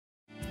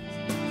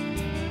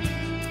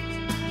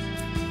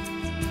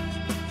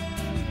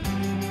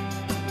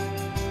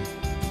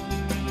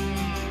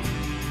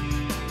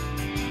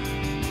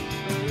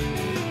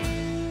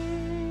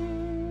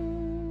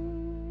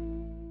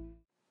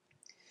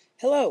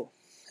Hello,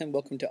 and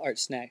welcome to Art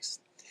Snacks.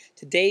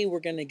 Today we're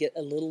going to get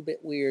a little bit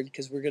weird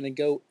because we're going to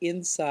go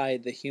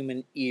inside the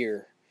human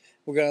ear.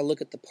 We're going to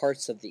look at the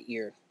parts of the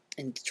ear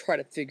and try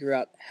to figure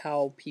out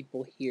how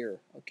people hear,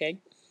 okay?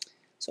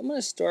 So I'm going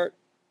to start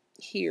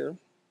here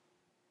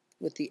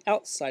with the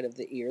outside of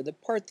the ear, the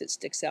part that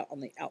sticks out on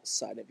the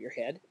outside of your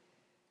head.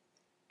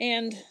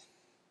 And I'm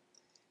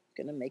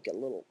going to make a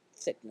little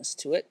thickness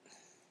to it.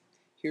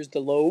 Here's the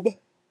lobe,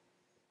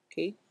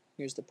 okay?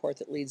 Here's the part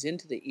that leads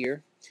into the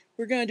ear.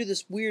 We're going to do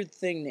this weird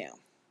thing now.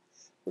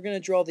 We're going to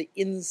draw the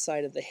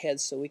inside of the head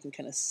so we can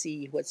kind of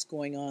see what's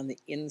going on the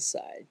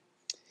inside.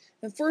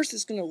 And first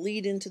it's going to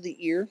lead into the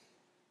ear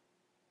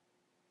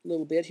a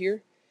little bit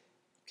here.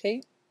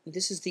 Okay, and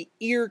this is the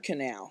ear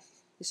canal.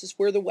 This is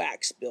where the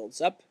wax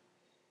builds up.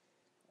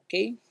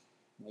 Okay,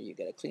 well, you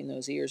got to clean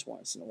those ears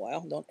once in a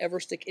while. Don't ever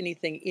stick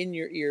anything in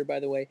your ear, by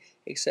the way,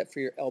 except for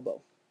your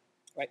elbow.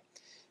 Right.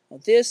 Now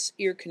this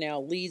ear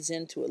canal leads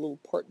into a little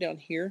part down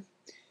here.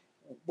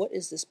 What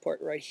is this part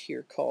right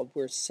here called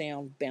where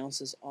sound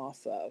bounces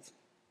off of?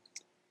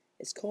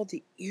 It's called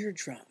the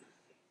eardrum.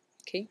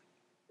 Okay,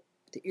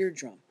 the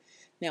eardrum.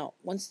 Now,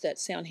 once that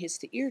sound hits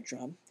the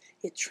eardrum,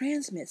 it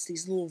transmits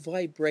these little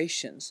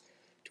vibrations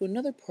to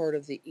another part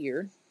of the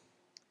ear.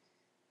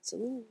 It's a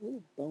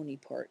little bony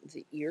part of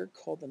the ear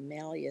called the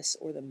malleus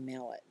or the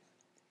mallet.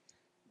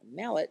 The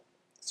mallet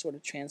sort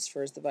of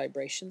transfers the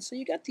vibrations, so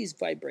you got these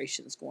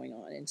vibrations going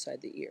on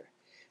inside the ear.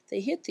 They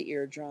hit the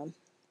eardrum,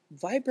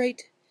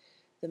 vibrate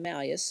the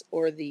malleus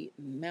or the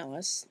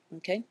malleus,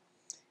 okay,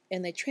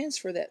 and they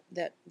transfer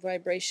that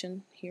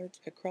vibration here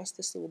across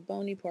this little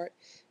bony part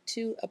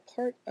to a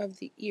part of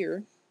the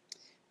ear.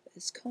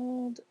 It's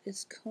called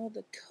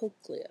the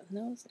cochlea.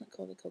 No, it's not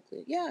called the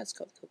cochlea. Yeah, it's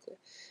called the cochlea.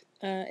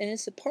 And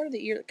it's a part of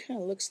the ear that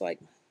kind of looks like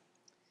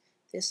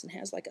this and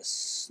has like a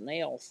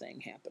snail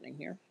thing happening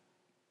here.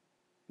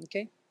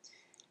 Okay?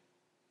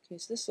 Okay,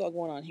 so this is all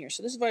going on here.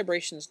 So this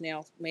vibration has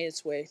now made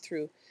its way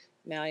through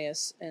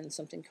malleus and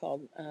something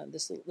called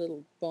this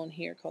little bone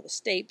here called the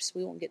stapes.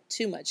 We won't get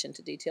too much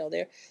into detail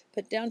there,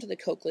 but down to the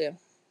cochlea.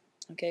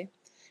 Okay?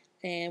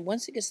 And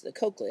once it gets to the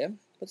cochlea,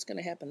 what's going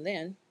to happen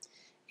then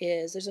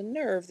is there's a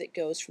nerve that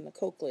goes from the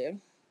cochlea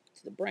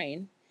to the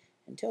brain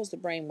and tells the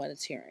brain what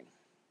it's hearing.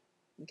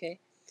 Okay?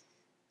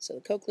 So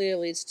the cochlea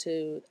leads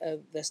to a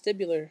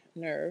vestibular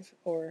nerve,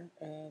 or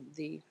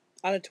the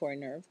auditory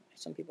nerve,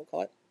 some people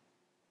call it,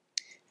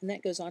 and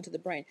that goes on to the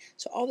brain.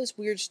 So all this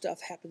weird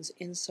stuff happens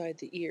inside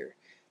the ear.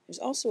 There's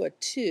also a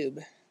tube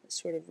that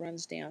sort of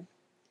runs down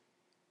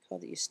called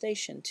the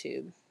eustachian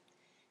tube.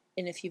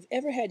 And if you've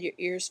ever had your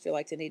ears feel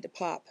like they need to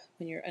pop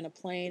when you're in a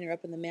plane or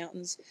up in the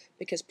mountains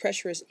because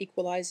pressure is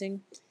equalizing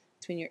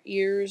between your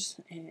ears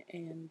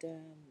and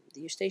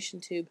the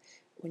eustachian tube,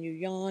 when you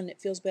yawn,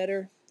 it feels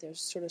better. There's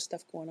sort of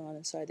stuff going on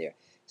inside there.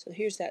 So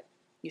here's that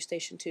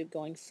eustachian tube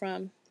going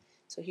from,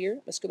 so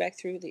here, let's go back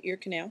through the ear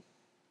canal.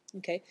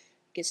 Okay,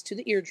 gets to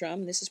the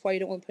eardrum. This is why you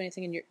don't want to put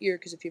anything in your ear,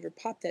 because if you ever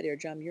pop that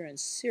eardrum, you're in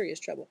serious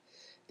trouble.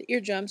 The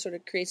eardrum sort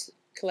of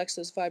collects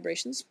those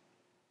vibrations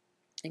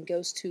and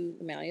goes to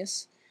the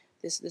malleus,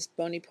 this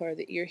bony part of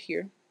the ear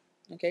here,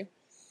 okay,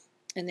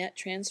 and that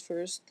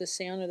transfers the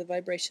sound or the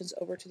vibrations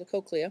over to the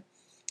cochlea,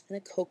 and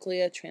the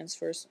cochlea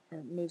transfers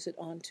or moves it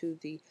onto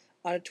the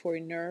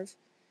auditory nerve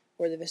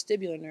or the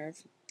vestibular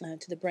nerve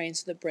to the brain,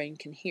 so the brain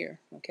can hear.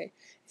 Okay,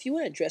 if you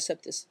want to dress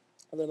up this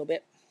a little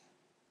bit,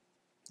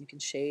 you can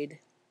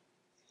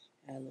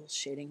add a little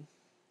shading,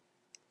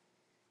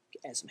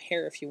 add some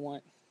hair if you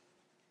want.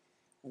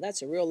 Well,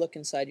 that's a real look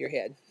inside your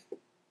head.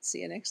 See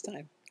you next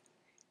time.